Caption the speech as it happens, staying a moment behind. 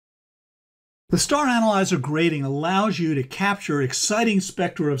The Star Analyser grating allows you to capture exciting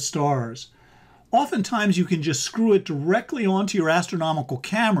spectra of stars. Oftentimes you can just screw it directly onto your astronomical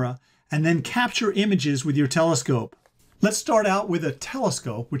camera and then capture images with your telescope. Let's start out with a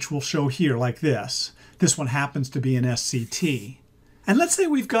telescope, which we'll show here like this. This one happens to be an SCT. And let's say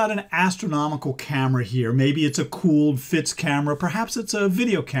we've got an astronomical camera here. Maybe it's a cooled Fitz camera, perhaps it's a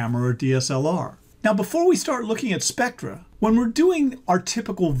video camera or DSLR. Now, before we start looking at spectra, when we're doing our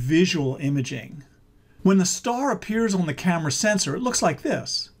typical visual imaging, when the star appears on the camera sensor, it looks like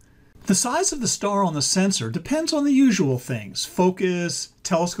this. The size of the star on the sensor depends on the usual things: focus,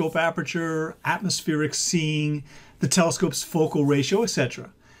 telescope aperture, atmospheric seeing, the telescope's focal ratio,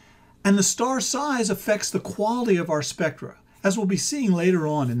 etc. And the star size affects the quality of our spectra, as we'll be seeing later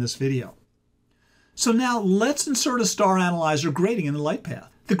on in this video. So now let's insert a Star Analyser grating in the light path.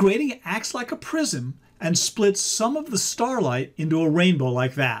 The grating acts like a prism and splits some of the starlight into a rainbow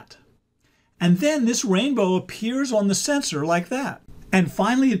like that. And then this rainbow appears on the sensor like that. And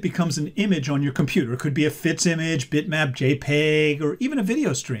finally it becomes an image on your computer. It could be a Fitz image, bitmap, JPEG, or even a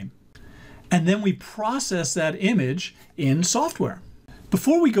video stream. And then we process that image in software.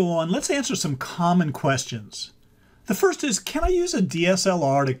 Before we go on, let's answer some common questions. The first is, can I use a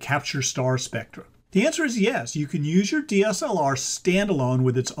DSLR to capture star spectra? The answer is yes. You can use your DSLR standalone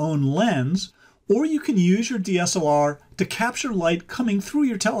with its own lens, or you can use your DSLR to capture light coming through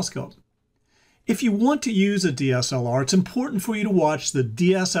your telescope. If you want to use a DSLR, it's important for you to watch the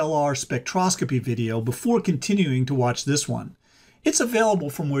DSLR spectroscopy video before continuing to watch this one. It's available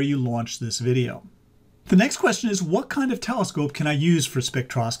from where you launched this video. The next question is, what kind of telescope can I use for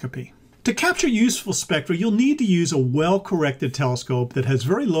spectroscopy? To capture useful spectra, you'll need to use a well-corrected telescope that has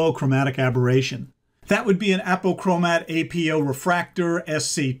very low chromatic aberration. That would be an apochromat APO refractor,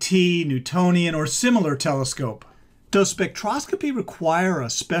 SCT, Newtonian, or similar telescope. Does spectroscopy require a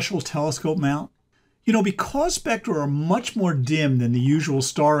special telescope mount? You know, because spectra are much more dim than the usual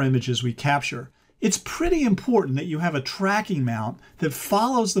star images we capture, it's pretty important that you have a tracking mount that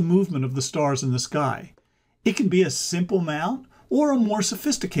follows the movement of the stars in the sky. It can be a simple mount or a more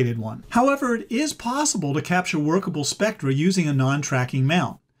sophisticated one. However, it is possible to capture workable spectra using a non-tracking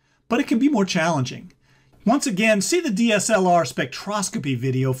mount, but it can be more challenging. Once again, see the DSLR spectroscopy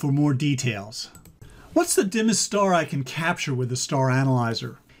video for more details. What's the dimmest star I can capture with the Star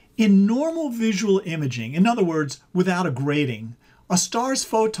Analyser? In normal visual imaging, in other words, without a grating, a star's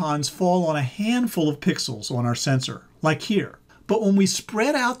photons fall on a handful of pixels on our sensor, like here. But when we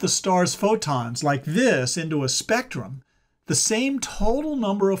spread out the star's photons like this into a spectrum, the same total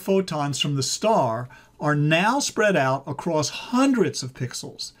number of photons from the star are now spread out across hundreds of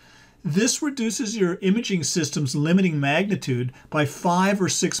pixels. This reduces your imaging system's limiting magnitude by 5 or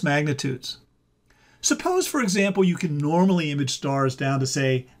 6 magnitudes. Suppose, for example, you can normally image stars down to,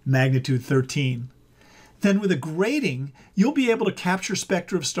 say, magnitude 13. Then with a grating, you'll be able to capture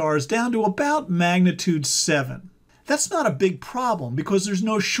spectra of stars down to about magnitude 7. That's not a big problem because there's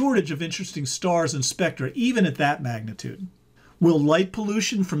no shortage of interesting stars and spectra, even at that magnitude. Will light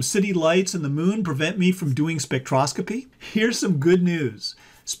pollution from city lights and the moon prevent me from doing spectroscopy? Here's some good news.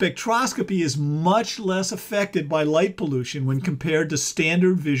 Spectroscopy is much less affected by light pollution when compared to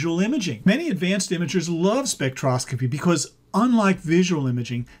standard visual imaging. Many advanced imagers love spectroscopy because, unlike visual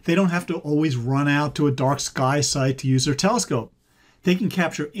imaging, they don't have to always run out to a dark sky site to use their telescope. They can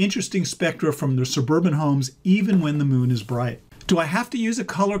capture interesting spectra from their suburban homes even when the moon is bright. Do I have to use a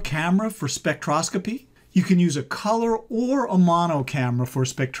color camera for spectroscopy? You can use a color or a mono camera for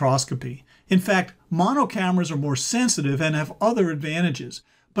spectroscopy. In fact, mono cameras are more sensitive and have other advantages.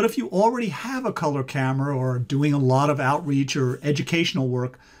 But if you already have a color camera or are doing a lot of outreach or educational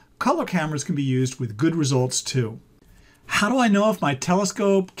work, color cameras can be used with good results too. How do I know if my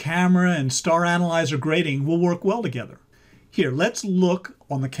telescope, camera, and Star Analyser grating will work well together? Here, let's look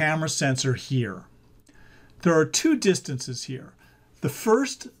on the camera sensor here. There are two distances here. The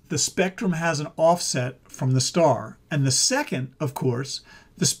first, the spectrum has an offset from the star, and the second, of course,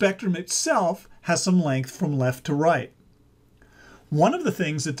 the spectrum itself has some length from left to right. One of the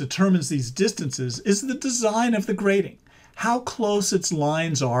things that determines these distances is the design of the grating, how close its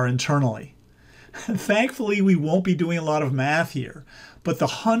lines are internally. Thankfully, we won't be doing a lot of math here, but the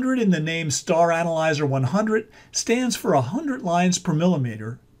 100 in the name Star Analyser 100 stands for 100 lines per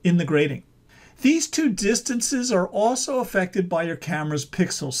millimeter in the grating. These two distances are also affected by your camera's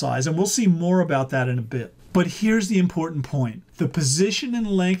pixel size, and we'll see more about that in a bit. But here's the important point. The position and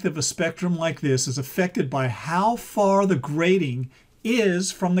length of a spectrum like this is affected by how far the grating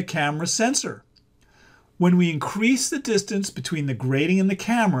is from the camera sensor. When we increase the distance between the grating and the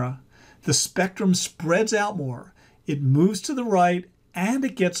camera, the spectrum spreads out more. It moves to the right and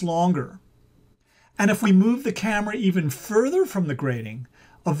it gets longer. And if we move the camera even further from the grating,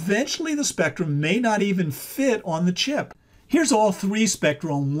 eventually the spectrum may not even fit on the chip. Here's all three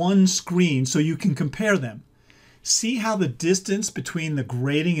spectra on one screen so you can compare them. See how the distance between the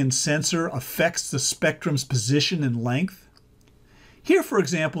grating and sensor affects the spectrum's position and length? Here, for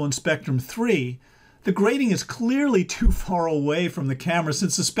example, in spectrum 3, the grating is clearly too far away from the camera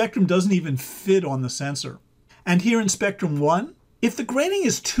since the spectrum doesn't even fit on the sensor. And here in spectrum 1, if the grating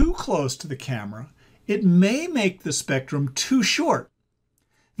is too close to the camera, it may make the spectrum too short.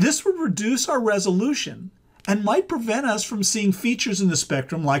 This would reduce our resolution and might prevent us from seeing features in the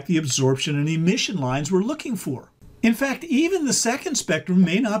spectrum like the absorption and emission lines we're looking for. In fact, even the second spectrum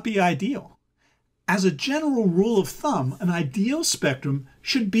may not be ideal. As a general rule of thumb, an ideal spectrum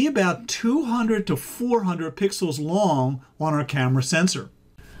should be about 200 to 400 pixels long on our camera sensor.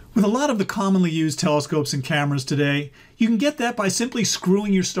 With a lot of the commonly used telescopes and cameras today, you can get that by simply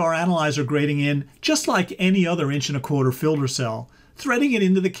screwing your Star Analyser grating in just like any other 1.25" filter cell, threading it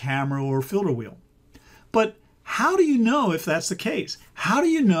into the camera or filter wheel. But how do you know if that's the case? How do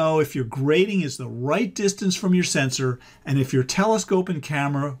you know if your grating is the right distance from your sensor and if your telescope and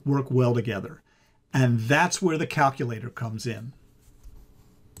camera work well together? And that's where the calculator comes in.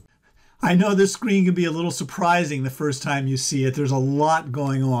 I know this screen can be a little surprising the first time you see it. There's a lot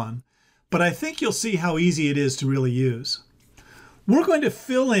going on, but I think you'll see how easy it is to really use. We're going to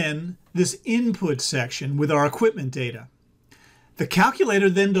fill in this input section with our equipment data. The calculator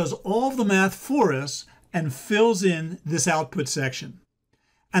then does all of the math for us and fills in this output section.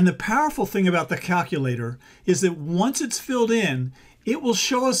 And the powerful thing about the calculator is that once it's filled in, it will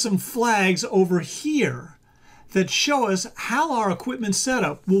show us some flags over here that show us how our equipment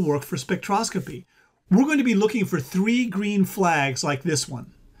setup will work for spectroscopy. We're going to be looking for 3 green flags like this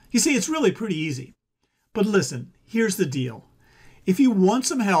one. You see, it's really pretty easy. But listen, here's the deal. If you want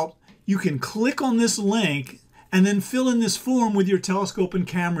some help, you can click on this link and then fill in this form with your telescope and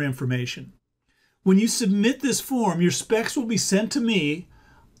camera information. When you submit this form, your specs will be sent to me.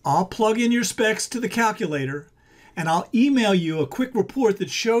 I'll plug in your specs to the calculator, and I'll email you a quick report that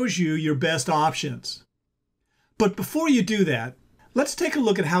shows you your best options. But before you do that, let's take a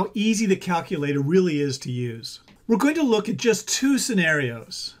look at how easy the calculator really is to use. We're going to look at just 2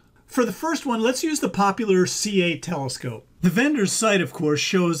 scenarios. For the first one, let's use the popular C8 telescope. The vendor's site, of course,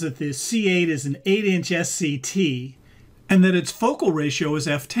 shows that the C8 is an 8-inch SCT and that its focal ratio is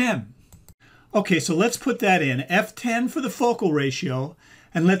f10. Okay, so let's put that in. f10 for the focal ratio,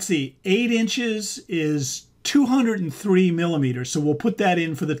 and let's see, 8 inches is 203 millimeters, so we'll put that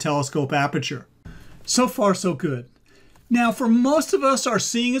in for the telescope aperture. So far, so good. Now, for most of us, our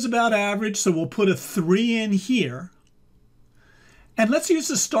seeing is about average, so we'll put a 3 in here. And let's use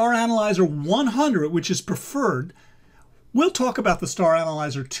the Star Analyser 100, which is preferred. We'll talk about the Star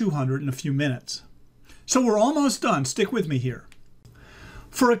Analyser 200 in a few minutes. So we're almost done. Stick with me here.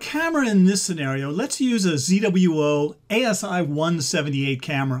 For a camera in this scenario, let's use a ZWO ASI 178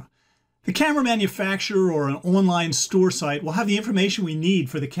 camera. The camera manufacturer or an online store site will have the information we need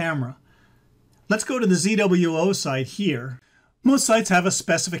for the camera. Let's go to the ZWO site here. Most sites have a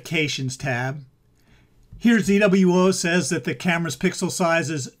specifications tab. Here ZWO says that the camera's pixel size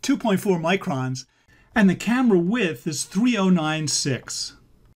is 2.4 microns and the camera width is 3096.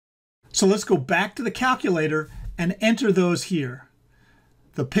 So let's go back to the calculator and enter those here.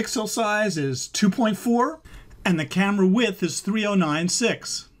 The pixel size is 2.4 and the camera width is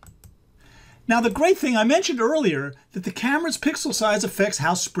 3096. Now the great thing, I mentioned earlier that the camera's pixel size affects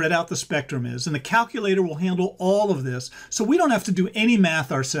how spread out the spectrum is, and the calculator will handle all of this, so we don't have to do any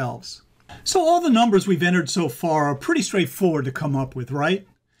math ourselves. So all the numbers we've entered so far are pretty straightforward to come up with, right?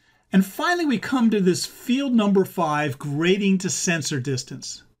 And finally we come to this field number 5, grating to sensor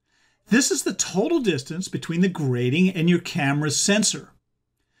distance. This is the total distance between the grating and your camera's sensor.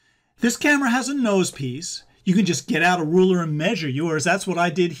 This camera has a nose piece. You can just get out a ruler and measure yours. That's what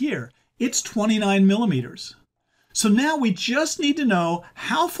I did here. It's 29 millimeters. So now we just need to know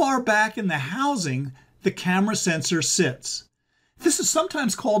how far back in the housing the camera sensor sits. This is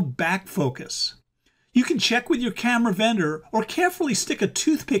sometimes called back focus. You can check with your camera vendor or carefully stick a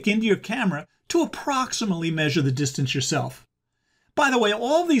toothpick into your camera to approximately measure the distance yourself. By the way,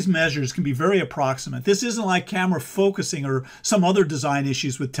 all of these measures can be very approximate. This isn't like camera focusing or some other design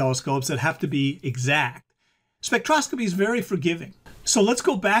issues with telescopes that have to be exact. Spectroscopy is very forgiving. So let's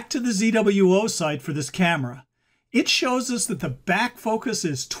go back to the ZWO site for this camera. It shows us that the back focus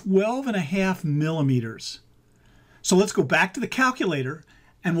is 12.5 millimeters. So let's go back to the calculator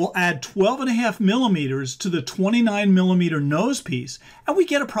and we'll add 12.5 millimeters to the 29 millimeter nose piece, and we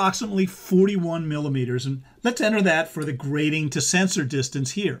get approximately 41 millimeters. And let's enter that for the grating to sensor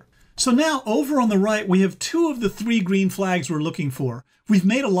distance here. So now over on the right, we have 2 of the 3 green flags we're looking for. We've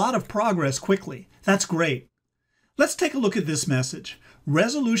made a lot of progress quickly. That's great. Let's take a look at this message.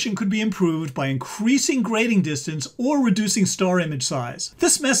 Resolution could be improved by increasing grating distance or reducing star image size.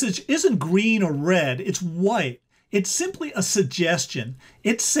 This message isn't green or red, it's white. It's simply a suggestion.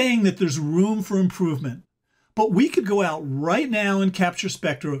 It's saying that there's room for improvement. But we could go out right now and capture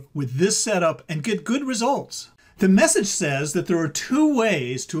spectra with this setup and get good results. The message says that there are 2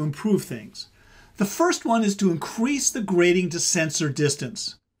 ways to improve things. The first one is to increase the grating to sensor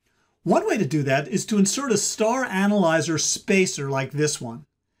distance. One way to do that is to insert a Star Analyser spacer like this one.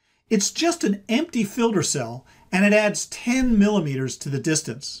 It's just an empty filter cell and it adds 10 millimeters to the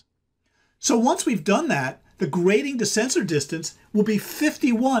distance. So once we've done that, the grating to sensor distance will be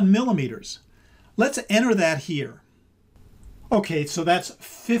 51 millimeters. Let's enter that here. Okay, so that's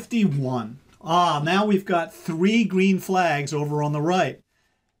 51. Now we've got 3 green flags over on the right.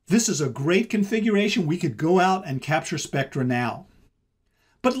 This is a great configuration. We could go out and capture spectra now.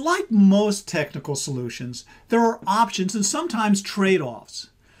 But like most technical solutions, there are options and sometimes trade-offs.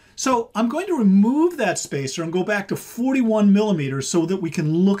 So I'm going to remove that spacer and go back to 41 millimeters so that we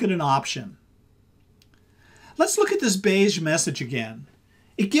can look at an option. Let's look at this beige message again.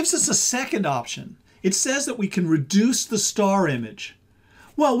 It gives us a second option. It says that we can reduce the star image.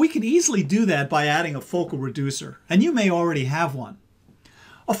 Well, we can easily do that by adding a focal reducer, and you may already have one.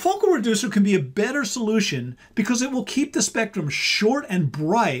 A focal reducer can be a better solution because it will keep the spectrum short and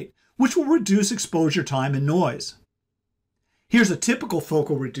bright, which will reduce exposure time and noise. Here's a typical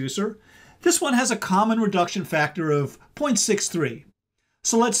focal reducer. This one has a common reduction factor of 0.63.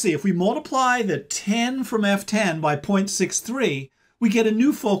 So let's see, if we multiply the 10 from f10 by 0.63, we get a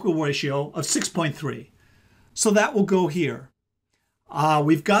new focal ratio of 6.3. So that will go here.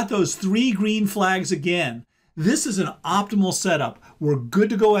 We've got those 3 green flags again. This is an optimal setup. We're good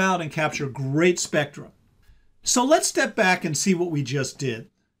to go out and capture great spectra. So let's step back and see what we just did.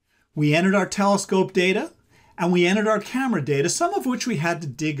 We entered our telescope data and we entered our camera data, some of which we had to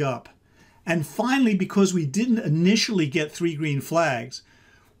dig up. And finally, because we didn't initially get 3 green flags,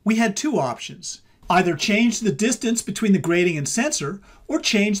 we had 2 options. Either change the distance between the grating and sensor or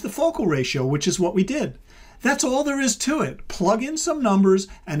change the focal ratio, which is what we did. That's all there is to it. Plug in some numbers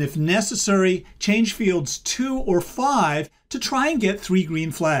and if necessary, change fields 2 or 5 to try and get 3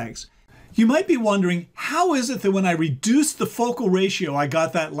 green flags. You might be wondering, how is it that when I reduced the focal ratio, I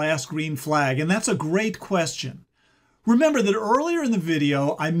got that last green flag? And that's a great question. Remember that earlier in the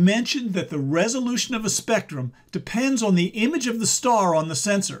video, I mentioned that the resolution of a spectrum depends on the image of the star on the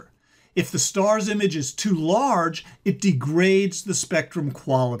sensor. If the star's image is too large, it degrades the spectrum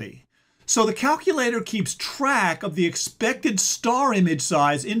quality. So the calculator keeps track of the expected star image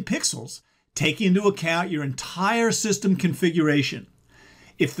size in pixels, taking into account your entire system configuration.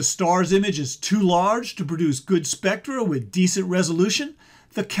 If the star's image is too large to produce good spectra with decent resolution,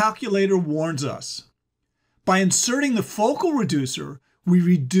 the calculator warns us. By inserting the focal reducer, we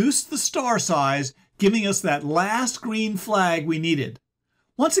reduce the star size, giving us that last green flag we needed.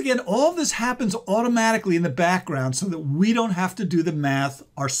 Once again, all of this happens automatically in the background so that we don't have to do the math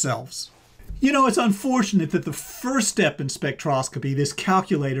ourselves. You know, it's unfortunate that the first step in spectroscopy, this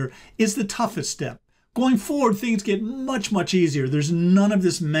calculator, is the toughest step. Going forward, things get much easier. There's none of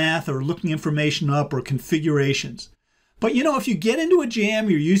this math or looking information up or configurations. But you know, if you get into a jam,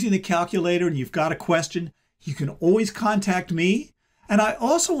 you're using the calculator and you've got a question, you can always contact me. And I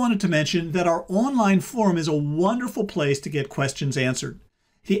also wanted to mention that our online forum is a wonderful place to get questions answered.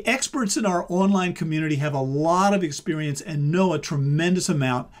 The experts in our online community have a lot of experience and know a tremendous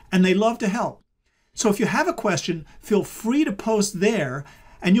amount, and they love to help. So if you have a question, feel free to post there,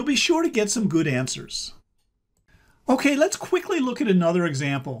 and you'll be sure to get some good answers. Okay, let's quickly look at another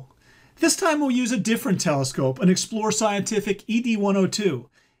example. This time we'll use a different telescope, an Explore Scientific ED102.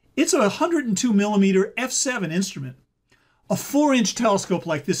 It's a 102 millimeter f7 instrument. A 4-inch telescope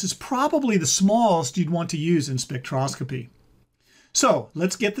like this is probably the smallest you'd want to use in spectroscopy. So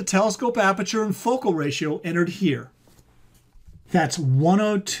let's get the telescope aperture and focal ratio entered here. That's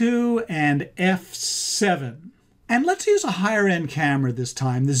 102 and f7. And let's use a higher end camera this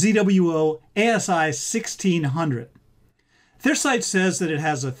time, the ZWO ASI 1600. Their site says that it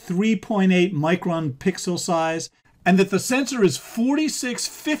has a 3.8 micron pixel size and that the sensor is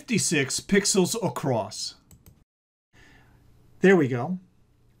 4656 pixels across. There we go.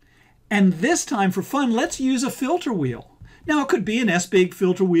 And this time for fun, let's use a filter wheel. Now, it could be an SBIG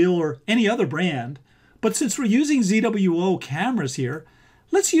filter wheel or any other brand, but since we're using ZWO cameras here,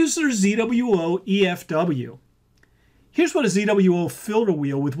 let's use their ZWO EFW. Here's what a ZWO filter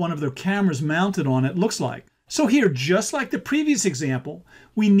wheel with one of their cameras mounted on it looks like. So here, just like the previous example,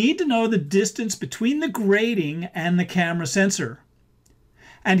 we need to know the distance between the grating and the camera sensor.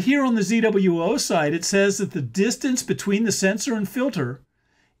 And here on the ZWO site, it says that the distance between the sensor and filter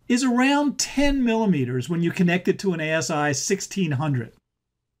is around 10 millimeters when you connect it to an ASI 1600.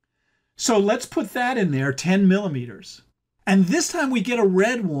 So let's put that in there, 10 millimeters. And this time we get a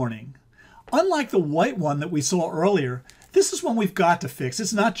red warning. Unlike the white one that we saw earlier, this is one we've got to fix.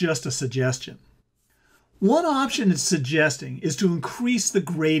 It's not just a suggestion. One option it's suggesting is to increase the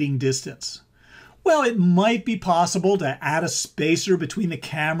grating distance. Well, it might be possible to add a spacer between the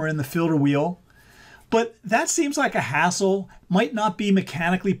camera and the filter wheel, but that seems like a hassle, might not be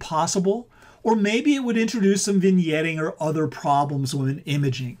mechanically possible, or maybe it would introduce some vignetting or other problems when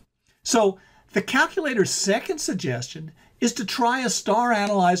imaging. So the calculator's second suggestion is to try a Star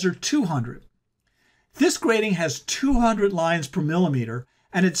Analyser 200. This grating has 200 lines per millimeter,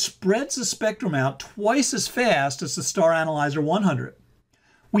 and it spreads the spectrum out twice as fast as the Star Analyser 100.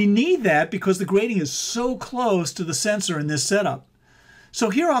 We need that because the grating is so close to the sensor in this setup. So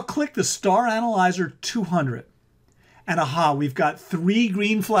here I'll click the Star Analyser 200. And aha, we've got 3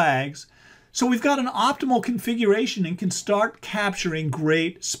 green flags. So we've got an optimal configuration and can start capturing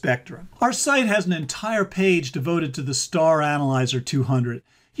great spectra. Our site has an entire page devoted to the Star Analyser 200.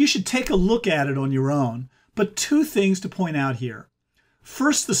 You should take a look at it on your own. But 2 things to point out here.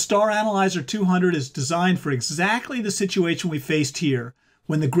 First, the Star Analyser 200 is designed for exactly the situation we faced here,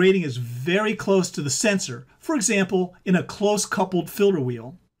 when the grating is very close to the sensor, for example, in a close coupled filter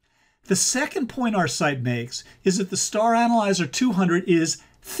wheel. The second point our site makes is that the Star Analyser 200 is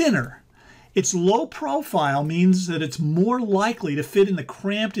thinner. Its low profile means that it's more likely to fit in the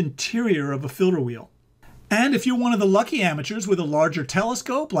cramped interior of a filter wheel. And if you're one of the lucky amateurs with a larger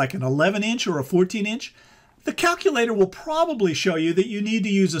telescope, like an 11-inch or a 14-inch, the calculator will probably show you that you need to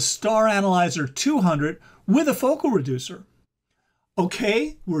use a Star Analyser 200 with a focal reducer.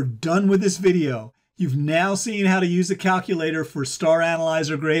 Okay, we're done with this video. You've now seen how to use the calculator for Star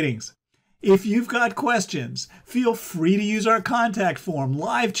Analyser gratings. If you've got questions, feel free to use our contact form,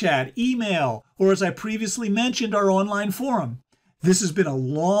 live chat, email, or as I previously mentioned, our online forum. This has been a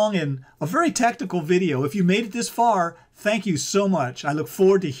long and a very technical video. If you made it this far, thank you so much. I look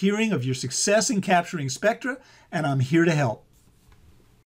forward to hearing of your success in capturing spectra, and I'm here to help.